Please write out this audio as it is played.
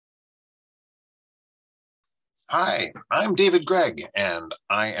Hi, I'm David Gregg, and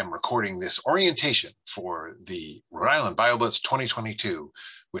I am recording this orientation for the Rhode Island BioBlitz 2022,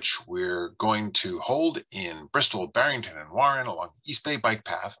 which we're going to hold in Bristol, Barrington, and Warren along the East Bay Bike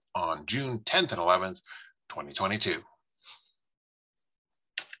Path on June 10th and 11th, 2022.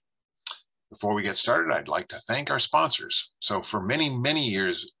 Before we get started, I'd like to thank our sponsors. So for many, many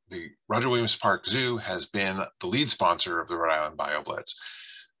years, the Roger Williams Park Zoo has been the lead sponsor of the Rhode Island BioBlitz.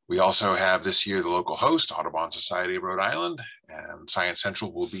 We also have this year the local host, Audubon Society of Rhode Island, and Science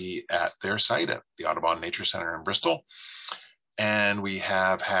Central will be at their site at the Audubon Nature Center in Bristol. And we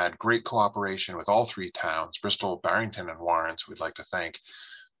have had great cooperation with all three towns, Bristol, Barrington, and Warren. So we'd like to thank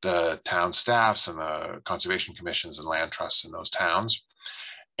the town staffs and the conservation commissions and land trusts in those towns.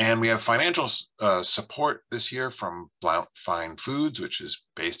 And we have financial support this year from Blount Fine Foods, which is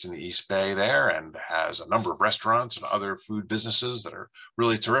based in the East Bay there and has a number of restaurants and other food businesses that are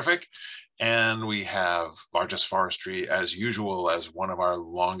really terrific. And we have Largest Forestry, as usual, as one of our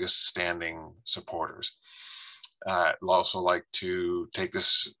longest standing supporters. I'd also like to take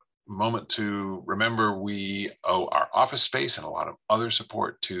this moment to remember we owe our office space and a lot of other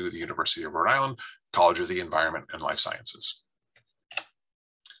support to the University of Rhode Island, College of the Environment and Life Sciences.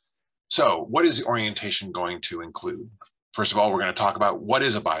 So what is the orientation going to include? First of all, we're going to talk about what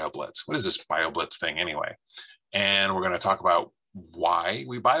is a BioBlitz? What is this BioBlitz thing anyway? And we're going to talk about why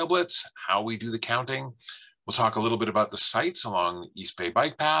we BioBlitz, how we do the counting. We'll talk a little bit about the sites along East Bay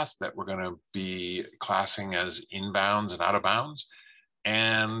Bike Path that we're going to be classing as inbounds and out of bounds.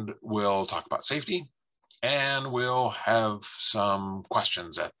 And we'll talk about safety, and we'll have some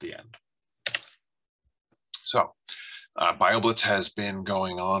questions at the end. So, BioBlitz has been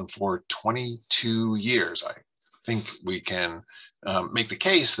going on for 22 years. I think we can make the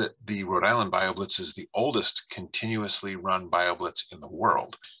case that the Rhode Island BioBlitz is the oldest continuously run BioBlitz in the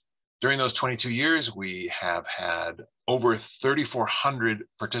world. During those 22 years, we have had over 3,400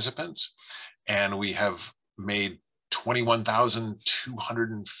 participants, and we have made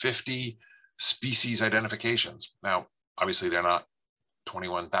 21,250 species identifications. Now, obviously, they're not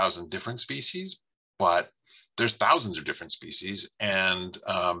 21,000 different species, but there's thousands of different species, and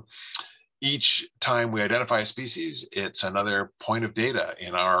each time we identify a species, it's another point of data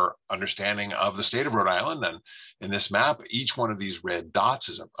in our understanding of the state of Rhode Island. And in this map, each one of these red dots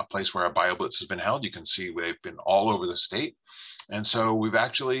is a place where a BioBlitz has been held. You can see they've been all over the state. And so we've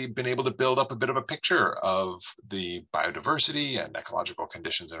actually been able to build up a bit of a picture of the biodiversity and ecological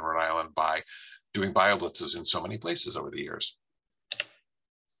conditions in Rhode Island by doing BioBlitzes in so many places over the years.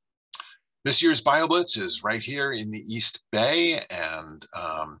 This year's BioBlitz is right here in the East Bay, and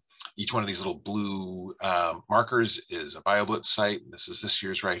each one of these little blue markers is a BioBlitz site. This is this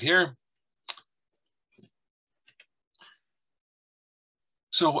year's right here.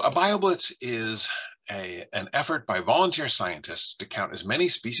 So a BioBlitz is an effort by volunteer scientists to count as many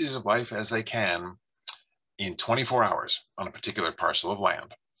species of life as they can in 24 hours on a particular parcel of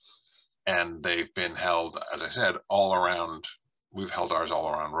land. And they've been held, as I said, all around. We've held ours all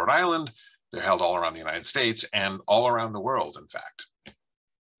around Rhode Island. They're held all around the United States and all around the world, in fact.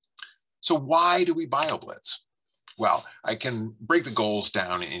 So why do we BioBlitz? Well, I can break the goals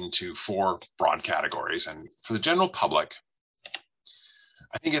down into 4 broad categories. And for the general public,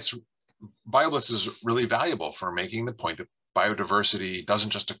 I think BioBlitz is really valuable for making the point that biodiversity doesn't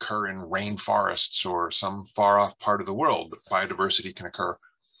just occur in rainforests or some far off part of the world. Biodiversity can occur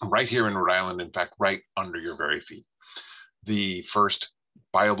right here in Rhode Island, in fact, right under your very feet. The first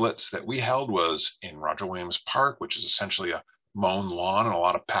BioBlitz that we held was in Roger Williams Park, which is essentially a mown lawn and a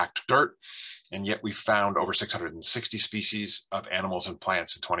lot of packed dirt. And yet we found over 660 species of animals and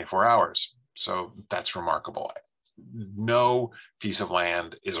plants in 24 hours. So that's remarkable. No piece of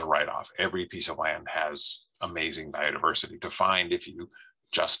land is a write-off. Every piece of land has amazing biodiversity to find if you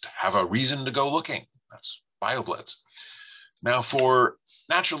just have a reason to go looking. That's BioBlitz. Now for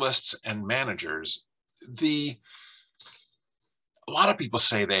naturalists and managers, a lot of people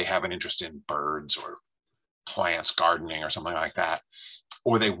say they have an interest in birds or plants, gardening or something like that,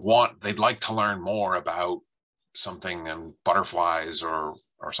 or they'd like to learn more about something in butterflies or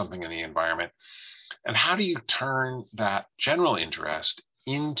something in the environment. And how do you turn that general interest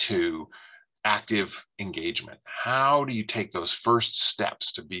into active engagement? How do you take those first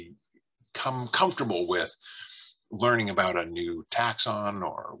steps to become comfortable with learning about a new taxon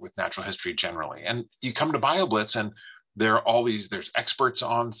or with natural history generally? And you come to BioBlitz and there's experts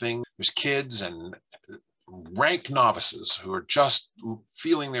on things, there's kids and rank novices who are just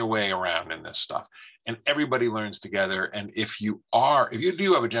feeling their way around in this stuff. And everybody learns together. And if you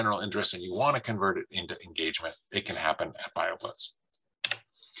do have a general interest and you want to convert it into engagement, it can happen at BioBlitz.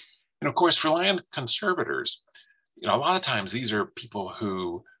 And of course, for land conservators, a lot of times these are people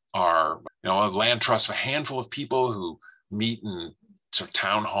who are, a land trust of a handful of people who meet in sort of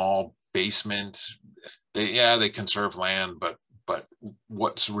town hall basement. They conserve land, but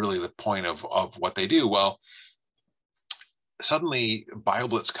what's really the point of what they do? Well, suddenly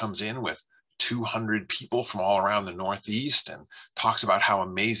BioBlitz comes in with 200 people from all around the Northeast and talks about how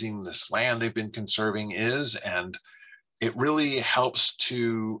amazing this land they've been conserving is. And it really helps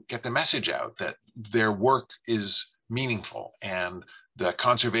to get the message out that their work is meaningful and the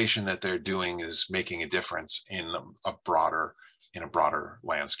conservation that they're doing is making a difference in a broader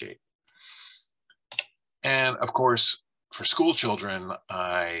landscape. And of course, for school children,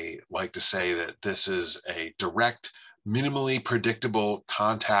 I like to say that this is a direct, minimally predictable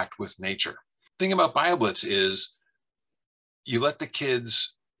contact with nature. The thing about BioBlitz is you let the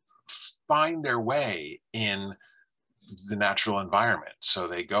kids find their way in the natural environment. So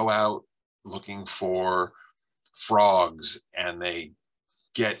they go out looking for frogs and they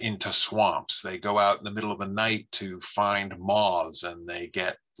get into swamps. They go out in the middle of the night to find moths and they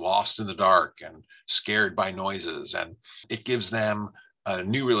get lost in the dark and scared by noises. And it gives them a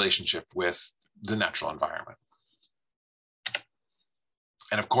new relationship with the natural environment.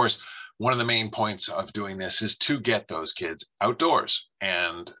 And of course, one of the main points of doing this is to get those kids outdoors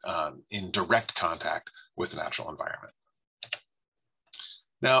and in direct contact with the natural environment.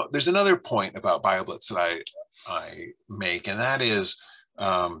 Now, there's another point about BioBlitz that I make, and that is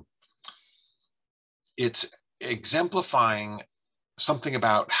it's exemplifying something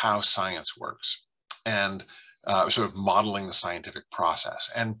about how science works and sort of modeling the scientific process.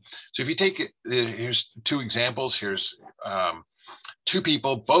 And so if you take it, here's two examples. Here's two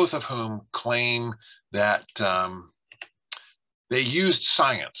people, both of whom claim that they used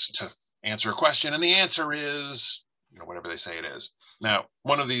science to answer a question, and the answer is, whatever they say it is. Now,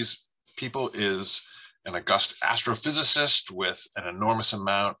 one of these people is an august astrophysicist with an enormous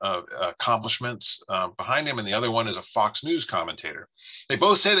amount of accomplishments behind him, and the other one is a Fox News commentator. They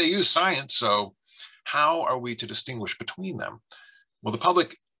both say they use science, so how are we to distinguish between them? Well, the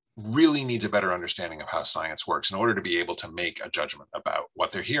public really needs a better understanding of how science works in order to be able to make a judgment about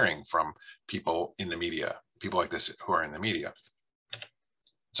what they're hearing from people in the media, people like this who are in the media.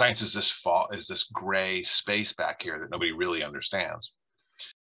 Science is this gray space back here that nobody really understands.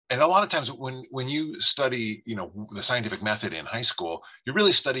 And a lot of times when you study, the scientific method in high school, you're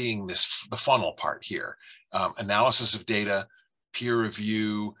really studying the funnel part here. Analysis of data, peer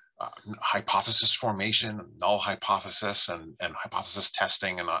review, hypothesis formation, null hypothesis, and hypothesis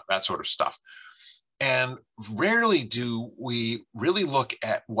testing, and that sort of stuff. And rarely do we really look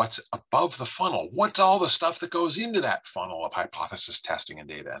at what's above the funnel. What's all the stuff that goes into that funnel of hypothesis testing and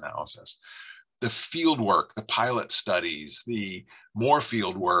data analysis? The field work, the pilot studies, the more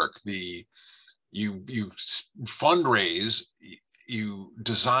field work, you fundraise, you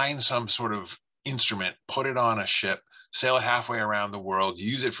design some sort of instrument, put it on a ship, sail it halfway around the world,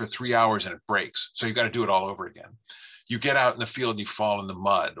 you use it for 3 hours and it breaks. So you've got to do it all over again. You get out in the field, you fall in the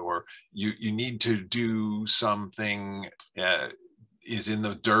mud, or you need to do something is in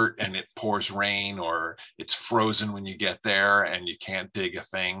the dirt and it pours rain, or it's frozen when you get there and you can't dig a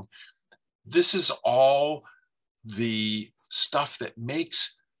thing. This is all the stuff that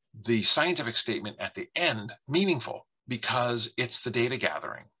makes the scientific statement at the end meaningful because it's the data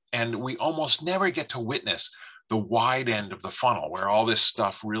gathering. And we almost never get to witness the wide end of the funnel where all this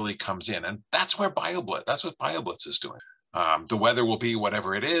stuff really comes in. And that's what BioBlitz is doing. The weather will be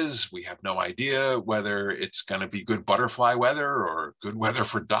whatever it is. We have no idea whether it's going to be good butterfly weather or good weather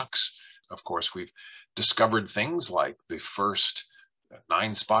for ducks. Of course, we've discovered things like the first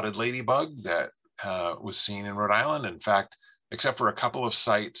 9-spotted ladybug that was seen in Rhode Island. In fact, except for a couple of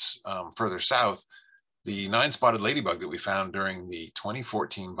sites further south, the 9-spotted ladybug that we found during the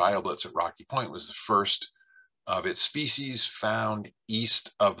 2014 BioBlitz at Rocky Point was the first of its species found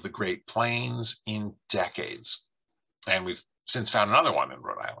east of the Great Plains in decades. And we've since found another one in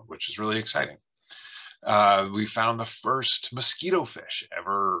Rhode Island, which is really exciting. We found the first mosquito fish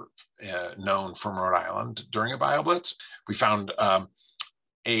ever known from Rhode Island during a BioBlitz. We found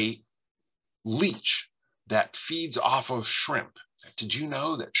a leech that feeds off of shrimp. Did you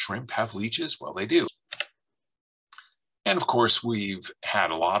know that shrimp have leeches? Well, they do. And of course, we've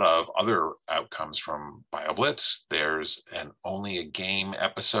had a lot of other outcomes from BioBlitz. There's only a game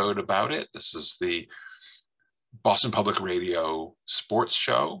episode about it. This is the Boston Public Radio sports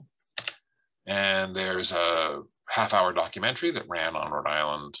show. And there's a half-hour documentary that ran on Rhode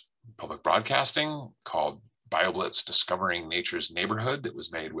Island Public Broadcasting called BioBlitz Discovering Nature's Neighborhood that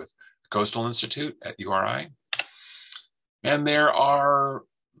was made with the Coastal Institute at URI. And there are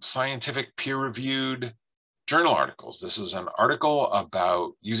scientific peer-reviewed journal articles. This is an article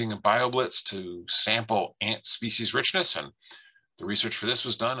about using a BioBlitz to sample ant species richness, and the research for this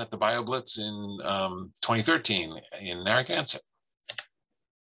was done at the BioBlitz in 2013 in Narragansett.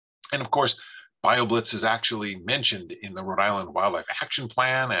 And of course, BioBlitz is actually mentioned in the Rhode Island Wildlife Action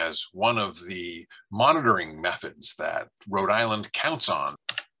Plan as one of the monitoring methods that Rhode Island counts on.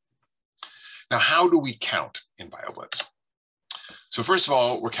 Now, how do we count in BioBlitz? So first of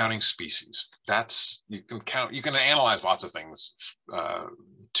all, we're counting species. You can analyze lots of things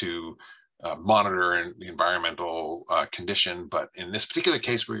to monitor the environmental condition, but in this particular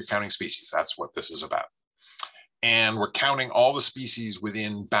case, we're counting species. That's what this is about. And we're counting all the species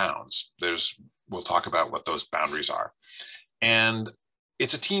within bounds. We'll talk about what those boundaries are. And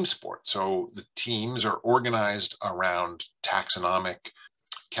it's a team sport. So the teams are organized around taxonomic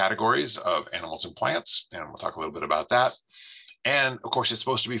categories of animals and plants, and we'll talk a little bit about that. And of course, it's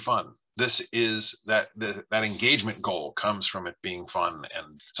supposed to be fun. This is that engagement goal comes from it being fun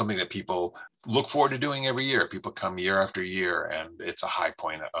and something that people look forward to doing every year. People come year after year, and it's a high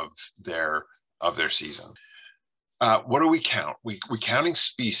point of their season. What do we count? We're counting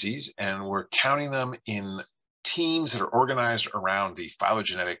species, and we're counting them in teams that are organized around the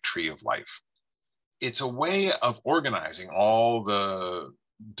phylogenetic tree of life. It's a way of organizing all the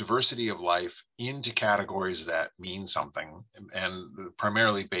diversity of life into categories that mean something, and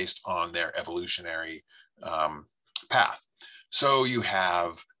primarily based on their evolutionary path. So you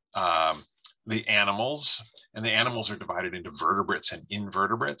have the animals, and the animals are divided into vertebrates and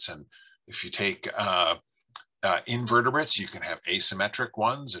invertebrates. And if you take invertebrates, you can have asymmetric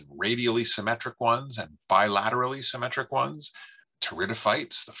ones and radially symmetric ones and bilaterally symmetric ones.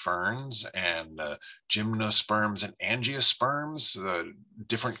 Pteridophytes, the ferns, and gymnosperms and angiosperms, the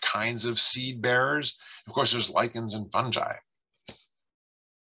different kinds of seed bearers. Of course, there's lichens and fungi.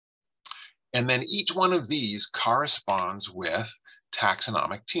 And then each one of these corresponds with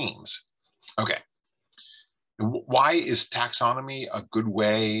taxonomic teams. Okay, why is taxonomy a good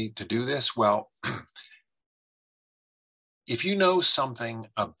way to do this? Well, if you know something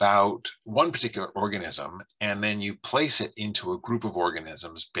about one particular organism and then you place it into a group of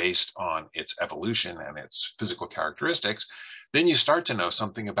organisms based on its evolution and its physical characteristics, then you start to know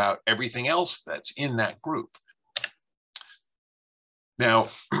something about everything else that's in that group. Now,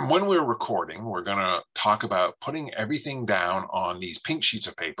 when we're recording, we're going to talk about putting everything down on these pink sheets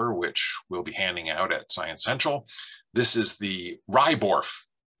of paper, which we'll be handing out at Science Central. This is the RIBORF,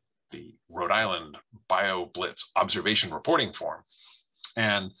 the Rhode Island BioBlitz observation reporting form.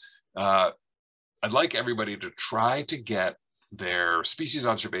 And I'd like everybody to try to get their species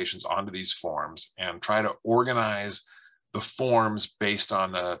observations onto these forms and try to organize the forms based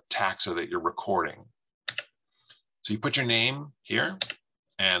on the taxa that you're recording. So you put your name here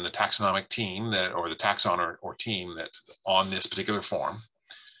and the taxonomic team or the taxon or team that's on this particular form.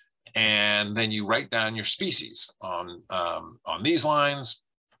 And then you write down your species on these lines.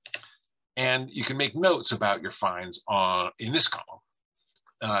 And you can make notes about your finds in this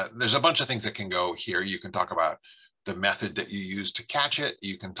column. There's a bunch of things that can go here. You can talk about the method that you use to catch it.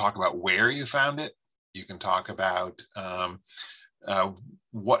 You can talk about where you found it. You can talk about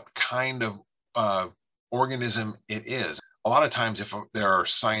what kind of organism it is. A lot of times, if there are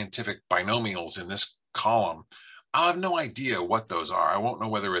scientific binomials in this column, I'll have no idea what those are. I won't know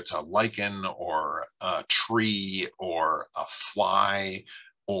whether it's a lichen or a tree or a fly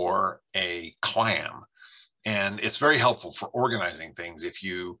or a clam. And it's very helpful for organizing things if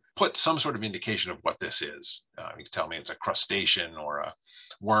you put some sort of indication of what this is. You can tell me it's a crustacean or a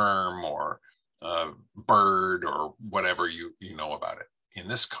worm or a bird or whatever you know about it in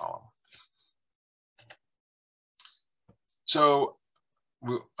this column. So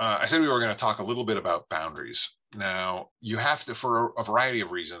I said we were going to talk a little bit about boundaries. Now, you have to, for a variety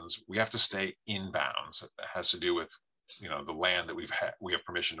of reasons, we have to stay in bounds. It has to do with the land that we have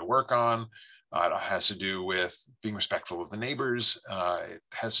permission to work on. It has to do with being respectful of the neighbors. It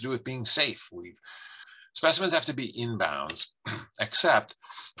has to do with being safe. Specimens have to be in bounds, except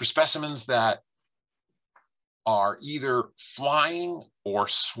for specimens that are either flying or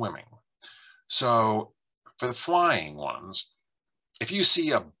swimming. So for the flying ones, if you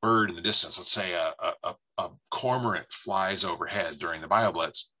see a bird in the distance, let's say a cormorant flies overhead during the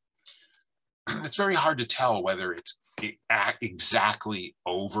BioBlitz, it's very hard to tell whether it's exactly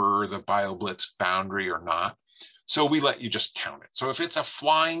over the BioBlitz boundary or not. So we let you just count it. So if it's a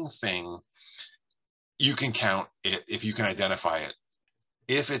flying thing, you can count it if you can identify it.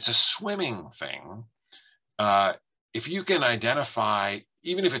 If it's a swimming thing, if you can identify,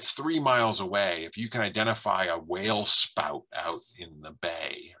 even if it's 3 miles away, if you can identify a whale spout out in the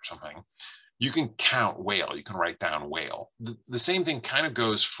bay or something, you can count whale, you can write down whale. The same thing kind of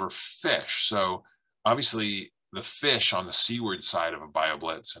goes for fish. So obviously the fish on the seaward side of a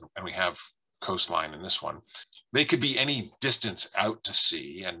BioBlitz, and we have coastline in this one, they could be any distance out to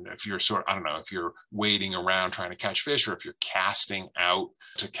sea. And if you're I don't know, if you're wading around trying to catch fish, or if you're casting out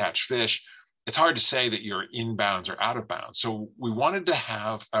to catch fish, it's hard to say that you're inbounds or out of bounds. So we wanted to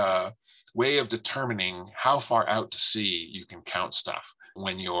have a way of determining how far out to sea you can count stuff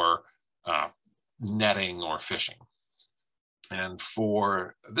when you're netting or fishing. And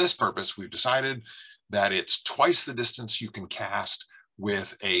for this purpose, we've decided that it's twice the distance you can cast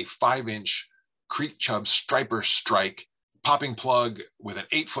with a 5-inch creek chub striper strike popping plug with an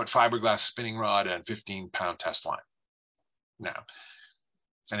 8-foot fiberglass spinning rod and 15-pound test line. Now,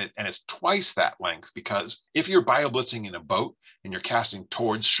 and it's twice that length, because if you're BioBlitzing in a boat and you're casting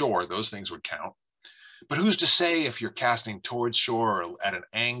towards shore, those things would count. But who's to say if you're casting towards shore or at an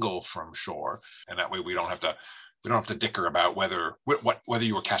angle from shore? And that way we don't have to dicker about whether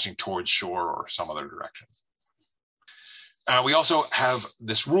you were casting towards shore or some other direction. We also have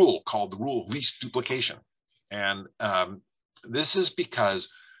this rule called the rule of least duplication. And this is because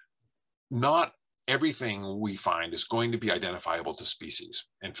not everything we find is going to be identifiable to species.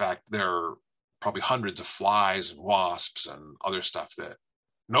 In fact, there are probably hundreds of flies and wasps and other stuff that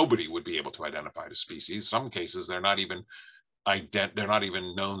nobody would be able to identify to species. Some cases, they're not even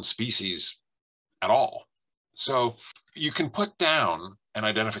known species at all. So you can put down an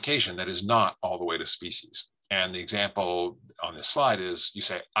identification that is not all the way to species. And the example on this slide is you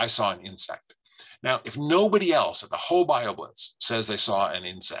say, I saw an insect. Now, if nobody else at the whole BioBlitz says they saw an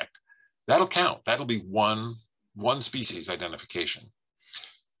insect, that'll count. That'll be one species identification.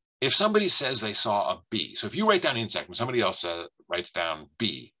 If somebody says they saw a bee, so if you write down insect and somebody else writes down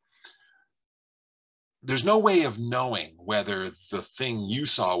bee, there's no way of knowing whether the thing you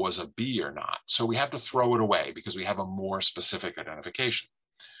saw was a bee or not. So we have to throw it away because we have a more specific identification.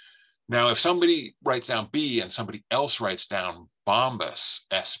 Now, if somebody writes down bee and somebody else writes down bombus,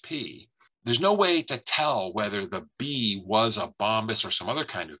 SP, there's no way to tell whether the bee was a bombus or some other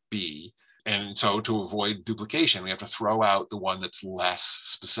kind of bee. And so to avoid duplication, we have to throw out the one that's less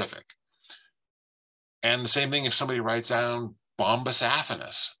specific. And the same thing if somebody writes down bombus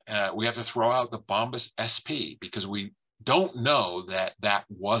affinis, we have to throw out the bombus SP because we don't know that that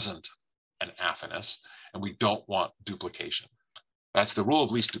wasn't an affinis, and we don't want duplication. That's the rule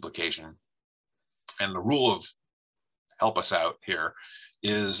of least duplication. And the rule of help us out here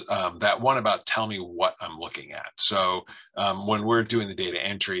is that one about tell me what I'm looking at. So when we're doing the data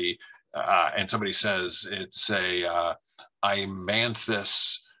entry and somebody says it's a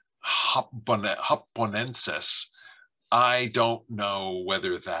Imanthus hopponensis, I don't know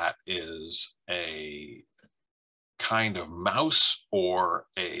whether that is a kind of mouse or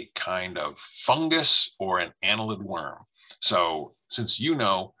a kind of fungus or an annelid worm. So since you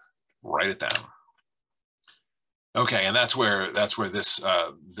know, write it down. Okay, and that's where this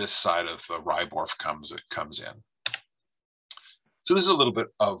side of the RIBORF comes in. So this is a little bit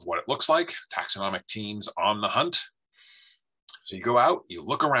of what it looks like. Taxonomic teams on the hunt. So you go out, you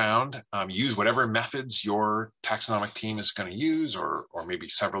look around, use whatever methods your taxonomic team is going to use, or maybe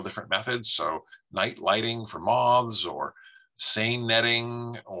several different methods. So night lighting for moths, or seine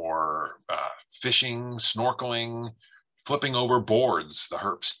netting, or fishing, snorkeling, flipping over boards. The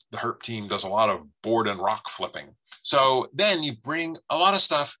herp team does a lot of board and rock flipping. So then you bring a lot of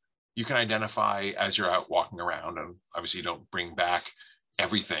stuff you can identify as you're out walking around, and obviously you don't bring back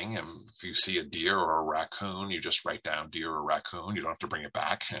everything. And if you see a deer or a raccoon, you just write down deer or raccoon. You don't have to bring it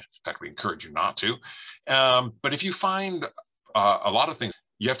back. In fact, we encourage you not to. But if you find a lot of things,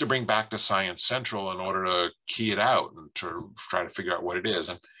 you have to bring back to Science Central in order to key it out and to try to figure out what it is.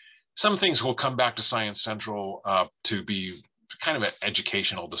 And some things will come back to Science Central to be kind of an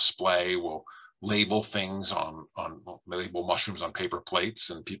educational display. We'll label things label mushrooms on paper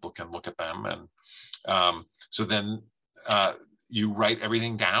plates, and people can look at them. And so then you write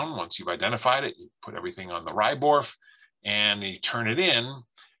everything down. Once you've identified it, you put everything on the RIBORF and you turn it in.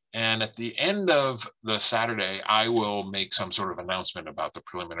 And at the end of the Saturday, I will make some sort of announcement about the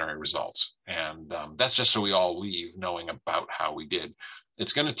preliminary results. And that's just so we all leave knowing about how we did.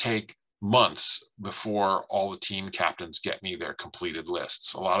 It's going to take months before all the team captains get me their completed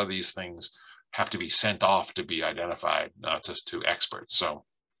lists. A lot of these things have to be sent off to be identified, not just to experts. So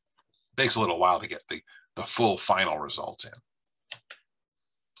it takes a little while to get the full final results in.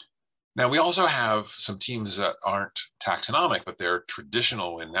 Now, we also have some teams that aren't taxonomic, but they're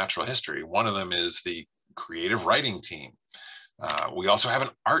traditional in natural history. One of them is the creative writing team. We also have an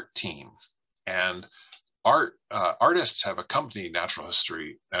art team. And artists have accompanied natural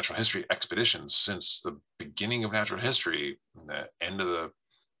history expeditions since the beginning of natural history, in the end of the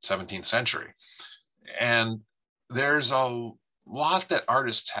 17th century. And there's a lot that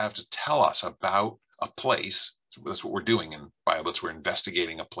artists have to tell us about a place. So that's what we're doing in BioBlitz. We're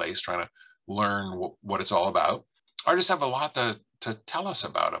investigating a place, trying to learn what it's all about. Artists have a lot to tell us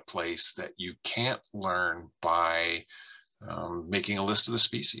about a place that you can't learn by making a list of the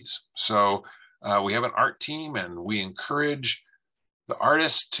species. So we have an art team, and we encourage the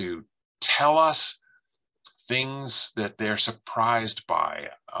artists to tell us things that they're surprised by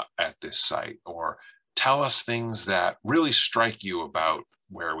at this site, or tell us things that really strike you about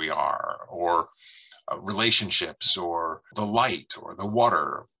where we are, or relationships, or the light, or the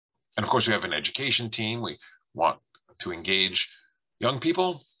water. And of course, we have an education team. We want to engage young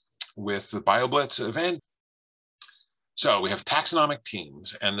people with the BioBlitz event. So we have taxonomic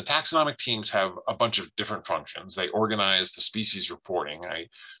teams, and the taxonomic teams have a bunch of different functions. They organize the species reporting.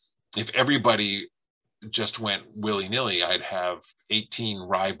 If everybody just went willy-nilly, I'd have 18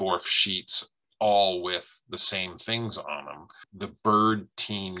 RIBORF sheets, all with the same things on them. The bird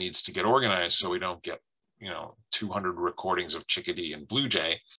team needs to get organized so we don't get, 200 recordings of chickadee and blue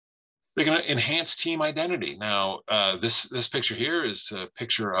jay. They're going to enhance team identity. Now, this picture here is a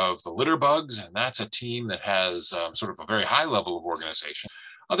picture of the litter bugs, and that's a team that has sort of a very high level of organization.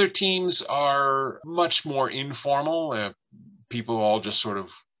 Other teams are much more informal. People all just sort of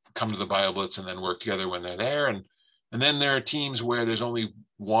come to the BioBlitz and then work together when they're there. And then there are teams where there's only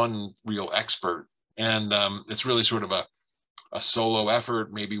one real expert, and it's really sort of a solo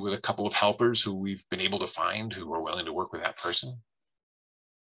effort, maybe with a couple of helpers who we've been able to find who are willing to work with that person.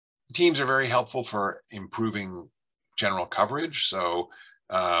 Teams are very helpful for improving general coverage. So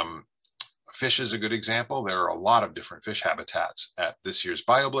fish is a good example. There are a lot of different fish habitats at this year's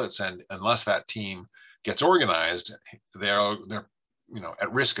BioBlitz, and unless that team gets organized, they're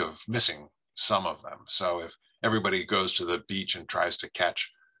at risk of missing some of them. So if everybody goes to the beach and tries to catch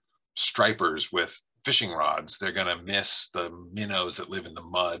stripers with fishing rods, they're going to miss the minnows that live in the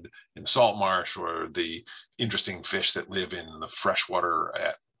mud in the salt marsh, or the interesting fish that live in the freshwater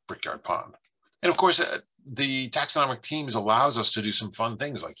at Brickyard Pond. And of course, the taxonomic teams allows us to do some fun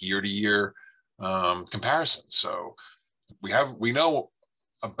things like year-to-year comparisons. So we know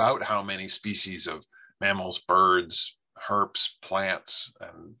about how many species of mammals, birds, herps, plants,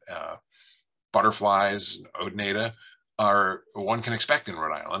 and butterflies, odonata one can expect in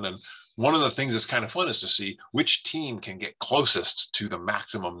Rhode Island. And one of the things that's kind of fun is to see which team can get closest to the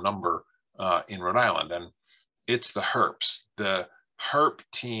maximum number in Rhode Island. And it's the herps. The herp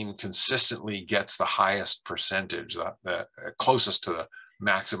team consistently gets the highest percentage, the closest to the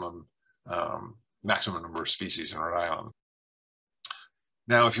maximum number of species in Rhode Island.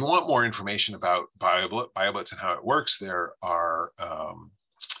 Now, if you want more information about BioBlitz and how it works, there are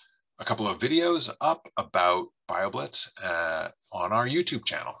a couple of videos up about BioBlitz on our YouTube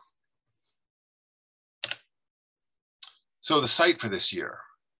channel. So the site for this year,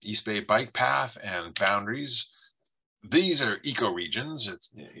 East Bay Bike Path and Boundaries. These are ecoregions.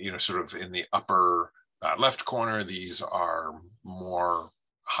 It's, sort of in the upper left corner. These are more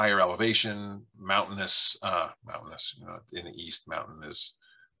higher elevation, mountainous, in the east, mountain is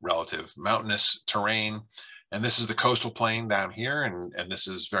relative, mountainous terrain. And this is the coastal plain down here, and this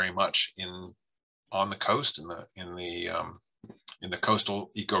is very much on the coast, in the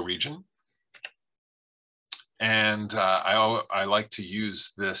coastal ecoregion. And I like to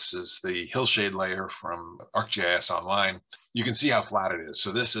use this as the hillshade layer from ArcGIS Online. You can see how flat it is.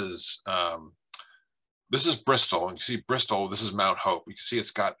 So this is Bristol, and you see Bristol, this is Mount Hope. You can see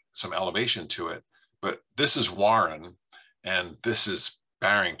it's got some elevation to it, but this is Warren, and this is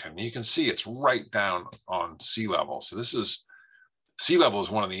Barrington. You can see it's right down on sea level. So sea level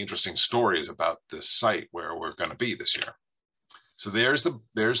is one of the interesting stories about this site where we're going to be this year. So there's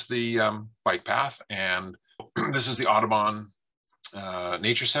the bike path, and this is the Audubon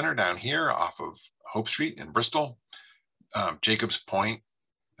Nature Center down here off of Hope Street in Bristol. Jacobs Point,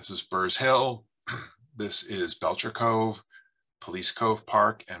 this is Burr's Hill. This is Belcher Cove, Police Cove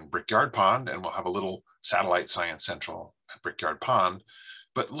Park, and Brickyard Pond, and we'll have a little satellite science central at Brickyard Pond.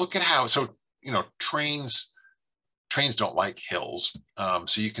 But look at how, trains don't like hills.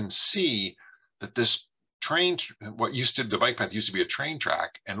 So you can see that this the bike path used to be a train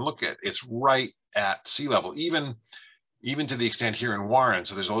track, and look at, it's right at sea level, even to the extent here in Warren.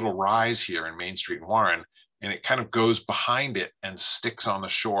 So there's a little rise here in Main Street in Warren, and it kind of goes behind it and sticks on the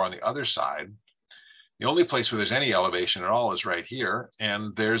shore on the other side. The only place where there's any elevation at all is right here,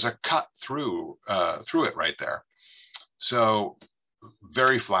 and there's a cut through it right there. So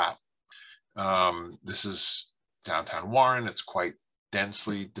very flat. This is downtown Warren. It's quite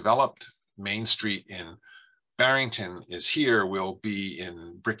densely developed. Main Street in Barrington is here. We'll be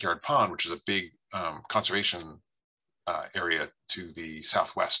in Brickyard Pond, which is a big conservation area to the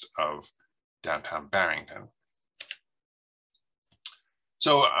southwest of downtown Barrington.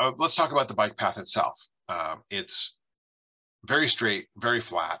 So let's talk about the bike path itself. It's very straight, very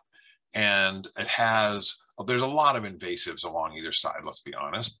flat, and there's a lot of invasives along either side, let's be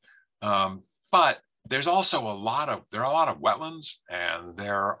honest. But there's also there are a lot of wetlands, and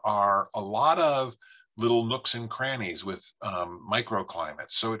there are a lot of little nooks and crannies with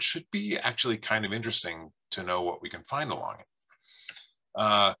microclimates. So it should be actually kind of interesting to know what we can find along it.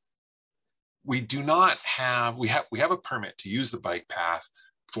 We have a permit to use the bike path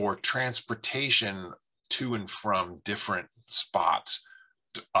for transportation to and from different spots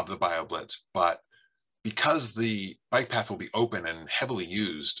of the BioBlitz, but because the bike path will be open and heavily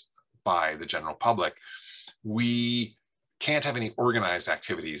used by the general public, we can't have any organized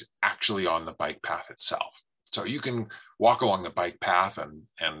activities actually on the bike path itself. So you can walk along the bike path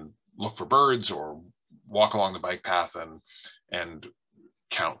and look for birds, or walk along the bike path and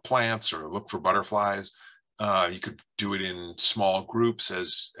count plants or look for butterflies. You could do it in small groups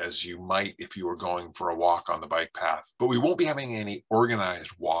as you might if you were going for a walk on the bike path, but we won't be having any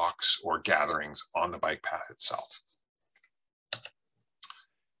organized walks or gatherings on the bike path itself.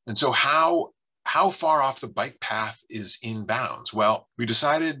 And so how far off the bike path is in bounds? Well, we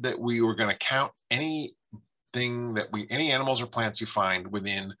decided that we were going to count any animals or plants you find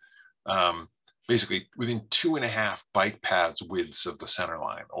within basically within 2.5 bike paths widths of the center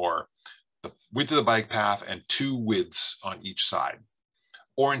line, or the width of the bike path and 2 widths on each side,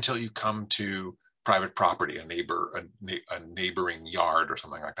 or until you come to private property, a neighboring yard or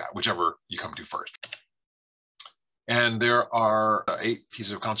something like that, whichever you come to first. And there are 8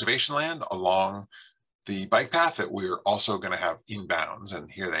 pieces of conservation land along the bike path that we're also going to have in bounds, and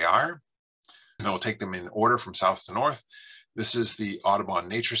here they are. And we'll take them in order from south to north. This is the Audubon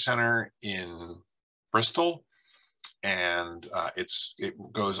Nature Center in Bristol, and it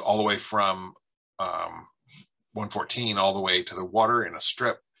goes all the way from 114 all the way to the water in a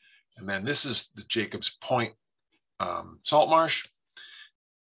strip. And then this is the Jacobs Point salt marsh.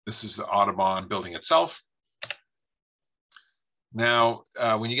 This is the Audubon building itself. Now,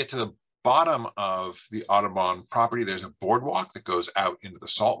 when you get to the bottom of the Audubon property, there's a boardwalk that goes out into the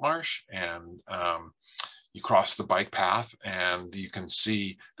salt marsh, and you cross the bike path and you can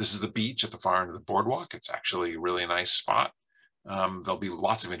see this is the beach at the far end of the boardwalk. It's actually a really nice spot. There'll be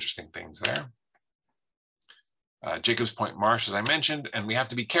lots of interesting things there. Jacobs Point Marsh, as I mentioned, and we have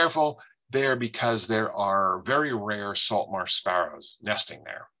to be careful there because there are very rare salt marsh sparrows nesting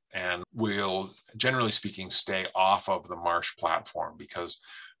there. And we'll, generally speaking, stay off of the marsh platform because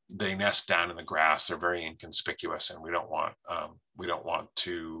they nest down in the grass. They're very inconspicuous, and we don't want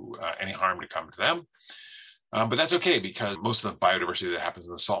any harm to come to them. But that's okay, because most of the biodiversity that happens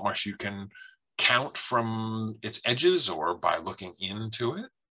in the salt marsh you can count from its edges or by looking into it.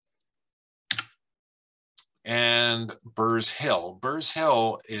 And Burr's Hill. Burr's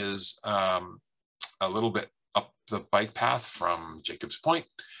Hill is a little bit up the bike path from Jacobs Point,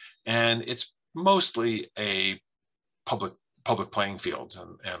 and it's mostly a public playing fields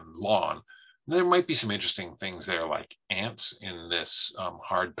and lawn. There might be some interesting things there, like ants in this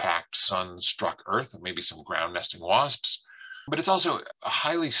hard-packed, sun-struck earth, and maybe some ground nesting wasps. But it's also a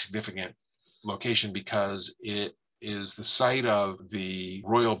highly significant location because it is the site of the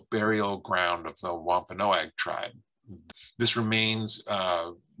royal burial ground of the Wampanoag tribe. This remains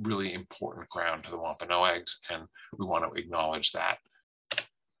really important ground to the Wampanoags, and we want to acknowledge that.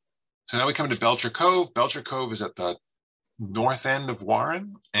 So now we come to Belcher Cove. Belcher Cove is at the north end of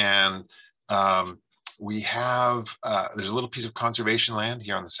Warren, and we have, there's a little piece of conservation land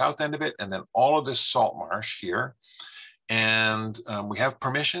here on the south end of it, and then all of this salt marsh here. And we have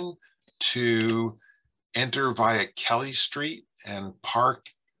permission to enter via Kelly Street and park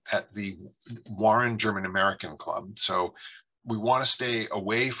at the Warren German American Club. So we want to stay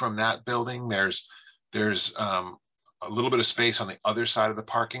away from that building. There's a little bit of space on the other side of the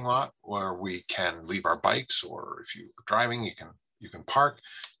parking lot where we can leave our bikes, or if you're driving, you can park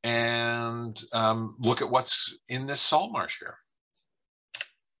and look at what's in this salt marsh here.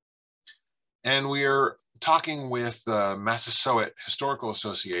 And we are talking with the Massasoit Historical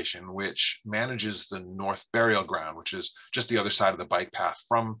Association, which manages the North Burial Ground, which is just the other side of the bike path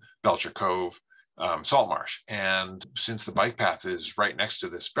from Belcher Cove salt marsh. And since the bike path is right next to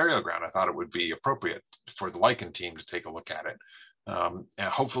this burial ground, I thought it would be appropriate for the lichen team to take a look at it. And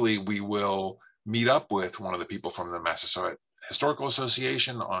hopefully we will meet up with one of the people from the Massasoit Historical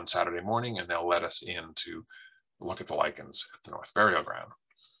Association on Saturday morning, and they'll let us in to look at the lichens at the North Burial Ground.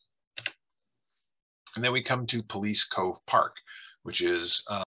 And then we come to Police Cove Park, which is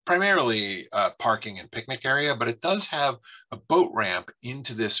primarily a parking and picnic area, but it does have a boat ramp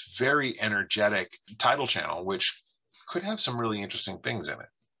into this very energetic tidal channel, which could have some really interesting things in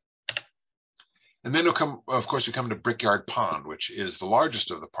it. And then of course, we come to Brickyard Pond, which is the largest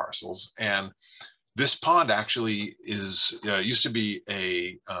of the parcels. And this pond actually is used to be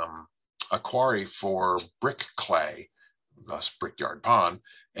a quarry for brick clay, thus Brickyard Pond.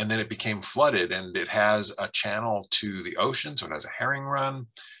 And then it became flooded, and it has a channel to the ocean, so it has a herring run.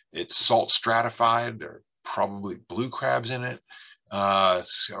 It's salt stratified. There are probably blue crabs in it.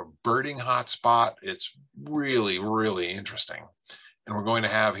 It's a birding hotspot. It's really, really interesting. And we're going to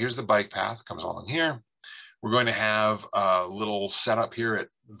have, here's the bike path, comes along here. We're going to have a little setup here at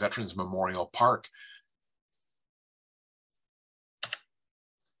Veterans Memorial Park.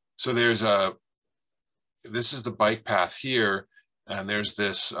 So this is the bike path here, and there's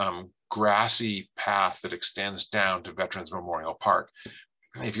this grassy path that extends down to Veterans Memorial Park.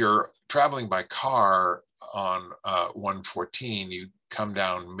 If you're traveling by car on 114, you come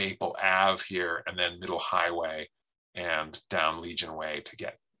down Maple Ave here, and then Middle Highway and down Legion Way to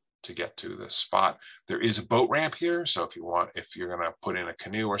get to this spot. There is a boat ramp here, so if you're going to put in a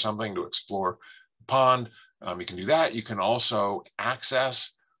canoe or something to explore the pond, you can do that. You can also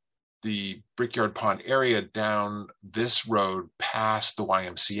access the Brickyard Pond area down this road past the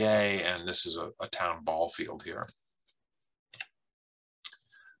YMCA, and this is a town ball field here.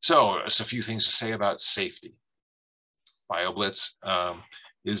 So just a few things to say about safety. BioBlitz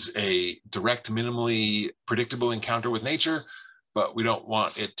is a direct, minimally predictable encounter with nature, but we don't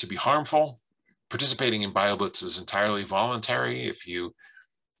want it to be harmful. Participating in BioBlitz is entirely voluntary. If you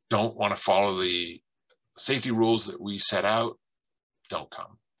don't want to follow the safety rules that we set out, don't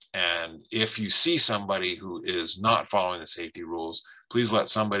come. And if you see somebody who is not following the safety rules, please let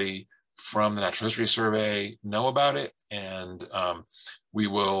somebody from the Natural History Survey know about it, and we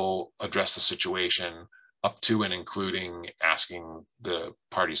will address the situation up to and including asking the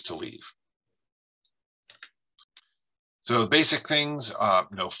parties to leave. So the basic things,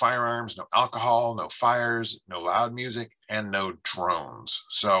 no firearms, no alcohol, no fires, no loud music, and no drones.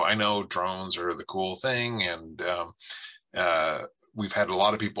 So I know drones are the cool thing, and we've had a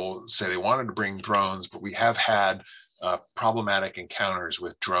lot of people say they wanted to bring drones, but we have had problematic encounters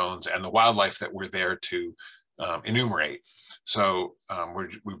with drones and the wildlife that we're there to enumerate. So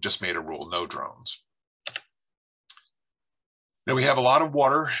we've just made a rule, no drones. Now we have a lot of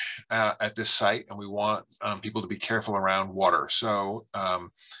water at this site, and we want people to be careful around water. So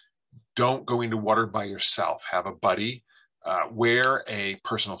don't go into water by yourself. Have a buddy. Wear a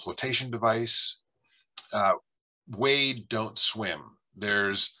personal flotation device. Wade, don't swim.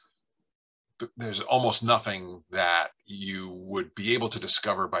 There's almost nothing that you would be able to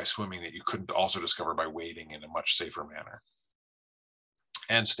discover by swimming that you couldn't also discover by wading in a much safer manner.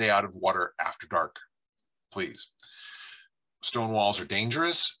 And stay out of water after dark, please. Stone walls are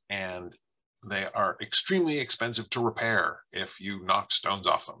dangerous, and they are extremely expensive to repair if you knock stones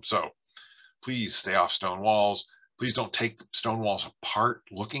off them. So please stay off stone walls. Please don't take stone walls apart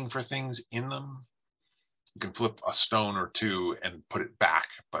looking for things in them. You can flip a stone or two and put it back,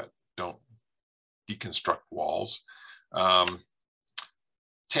 but don't deconstruct walls.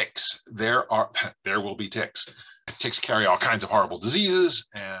 Ticks, there will be ticks. Ticks carry all kinds of horrible diseases,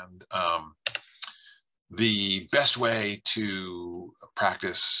 and the best way to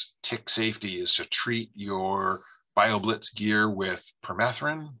practice tick safety is to treat your BioBlitz gear with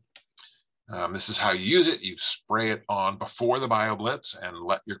permethrin. This is how you use it. You spray it on before the BioBlitz and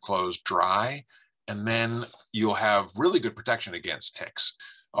let your clothes dry, and then you'll have really good protection against ticks.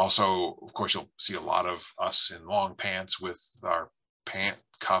 Also, of course, you'll see a lot of us in long pants with our pant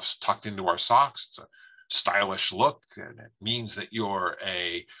cuffs tucked into our socks. It's a stylish look, and it means that you're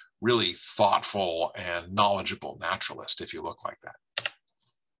a really thoughtful and knowledgeable naturalist if you look like that.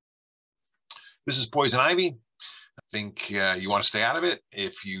 This is poison ivy. I think you want to stay out of it.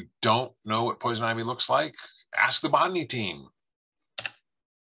 If you don't know what poison ivy looks like, ask the botany team.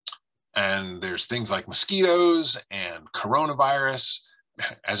 And there's things like mosquitoes and coronavirus.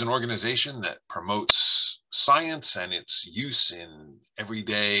 As an organization that promotes science and its use in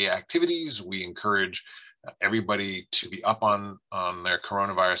everyday activities, we encourage everybody to be up on their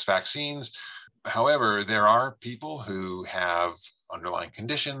coronavirus vaccines. However, there are people who have underlying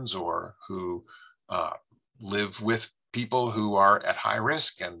conditions or who live with people who are at high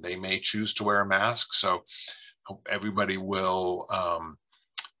risk, and they may choose to wear a mask. So hope everybody will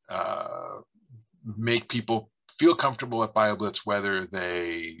make people feel comfortable at BioBlitz whether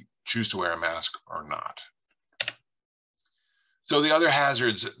they choose to wear a mask or not. So the other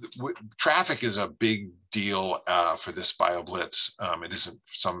hazards, traffic is a big deal for this BioBlitz. It isn't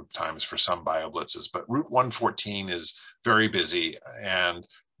sometimes for some BioBlitzes, but Route 114 is very busy, and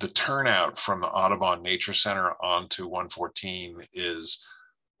the turnout from the Audubon Nature Center onto 114 is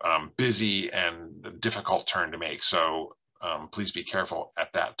busy and a difficult turn to make. So please be careful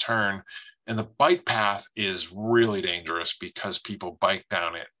at that turn. And the bike path is really dangerous because people bike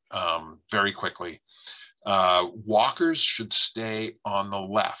down it very quickly. Walkers should stay on the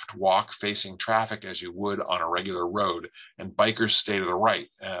left, walk facing traffic as you would on a regular road, and bikers stay to the right.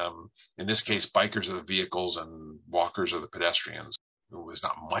 In this case, bikers are the vehicles and walkers are the pedestrians. There's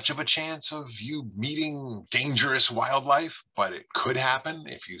not much of a chance of you meeting dangerous wildlife, but it could happen.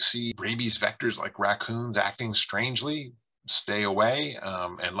 If you see rabies vectors like raccoons acting strangely, stay away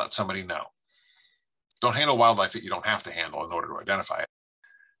and let somebody know. Don't handle wildlife that you don't have to handle in order to identify it.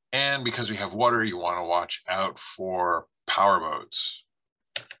 And because we have water, you want to watch out for power boats.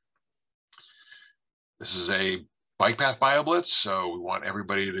 This is a bike path BioBlitz, so we want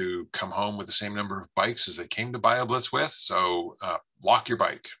everybody to come home with the same number of bikes as they came to BioBlitz with. So lock your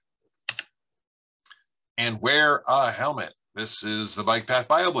bike. And wear a helmet. This is the bike path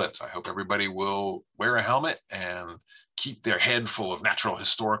BioBlitz. I hope everybody will wear a helmet and keep their head full of natural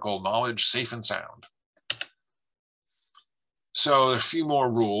historical knowledge safe and sound. So there are a few more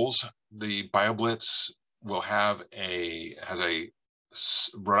rules. The BioBlitz will has a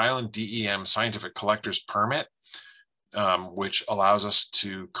Rhode Island DEM scientific collector's permit, which allows us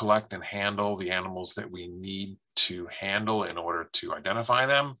to collect and handle the animals that we need to handle in order to identify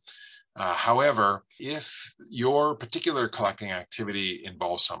them. However, if your particular collecting activity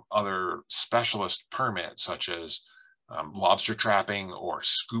involves some other specialist permit, such as lobster trapping or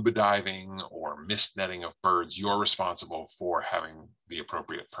scuba diving or mist netting of birds, you're responsible for having the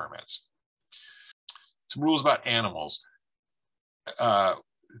appropriate permits. Some rules about animals.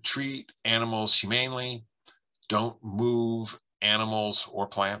 Treat animals humanely. Don't move animals or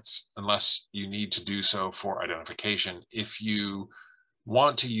plants unless you need to do so for identification. If you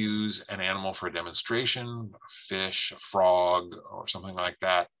want to use an animal for a demonstration, a fish, a frog, or something like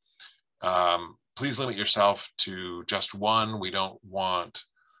that, please limit yourself to just one. We don't want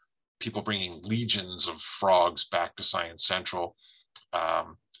people bringing legions of frogs back to Science Central.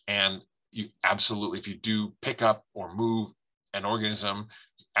 And you absolutely, if you do pick up or move an organism,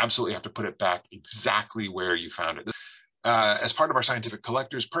 you absolutely have to put it back exactly where you found it. As part of our scientific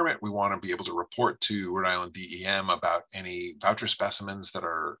collector's permit, we want to be able to report to Rhode Island DEM about any voucher specimens that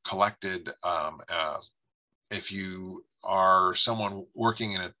are collected. If you are someone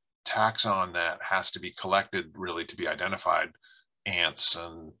working in a taxon that has to be collected really to be identified, ants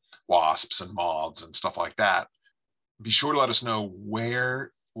and wasps and moths and stuff like that, be sure to let us know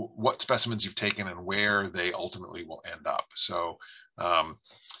what specimens you've taken and where they ultimately will end up. So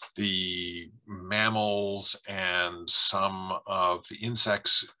the mammals and some of the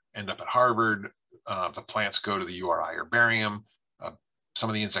insects end up at Harvard. The plants go to the URI herbarium. Some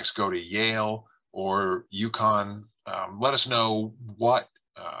of the insects go to Yale or UConn. Let us know what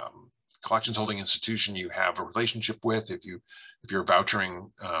collections holding institution you have a relationship with if you're vouchering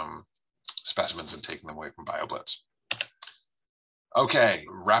specimens and taking them away from BioBlitz. Okay,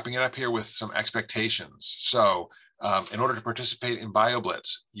 wrapping it up here with some expectations. So in order to participate in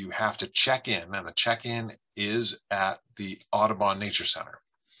BioBlitz, you have to check in, and the check-in is at the Audubon Nature Center.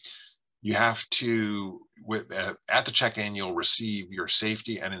 You have to, at the check-in, you'll receive your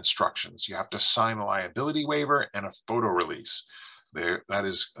safety and instructions. You have to sign a liability waiver and a photo release.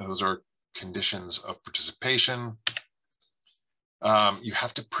 Those are conditions of participation. You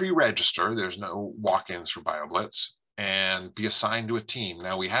have to pre-register. There's no walk-ins for BioBlitz, and be assigned to a team.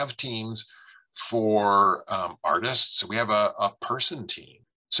 Now we have teams for artists. We have a person team.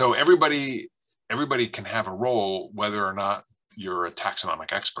 So everybody can have a role, whether or not you're a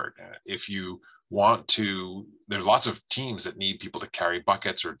taxonomic expert. If you want to, there's lots of teams that need people to carry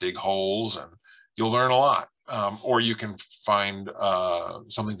buckets or dig holes, and you'll learn a lot. Or you can find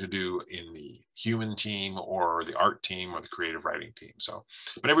something to do in the human team or the art team or the creative writing team. So,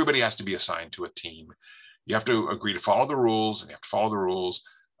 but everybody has to be assigned to a team. You have to agree to follow the rules, and you have to follow the rules.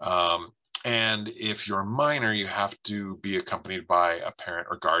 And if you're a minor, you have to be accompanied by a parent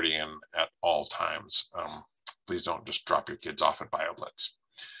or guardian at all times. Please don't just drop your kids off at BioBlitz.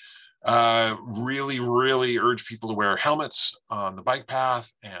 Really, really urge people to wear helmets on the bike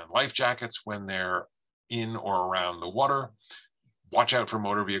path and life jackets when they're in or around the water. Watch out for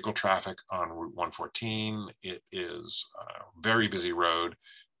motor vehicle traffic on Route 114. It is a very busy road,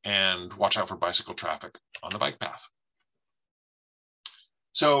 and watch out for bicycle traffic on the bike path.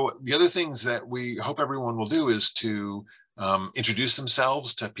 So the other things that we hope everyone will do is to introduce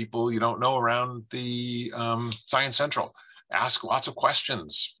themselves to people you don't know around the Science Central. Ask lots of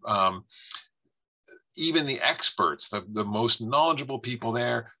questions. Even the experts, the most knowledgeable people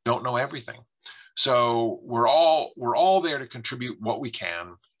there, don't know everything. So we're all there to contribute what we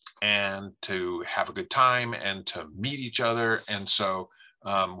can and to have a good time and to meet each other. And so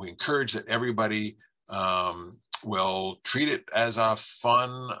we encourage that everybody will treat it as a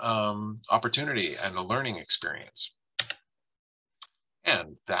fun opportunity and a learning experience.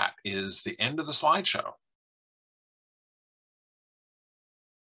 And that is the end of the slideshow.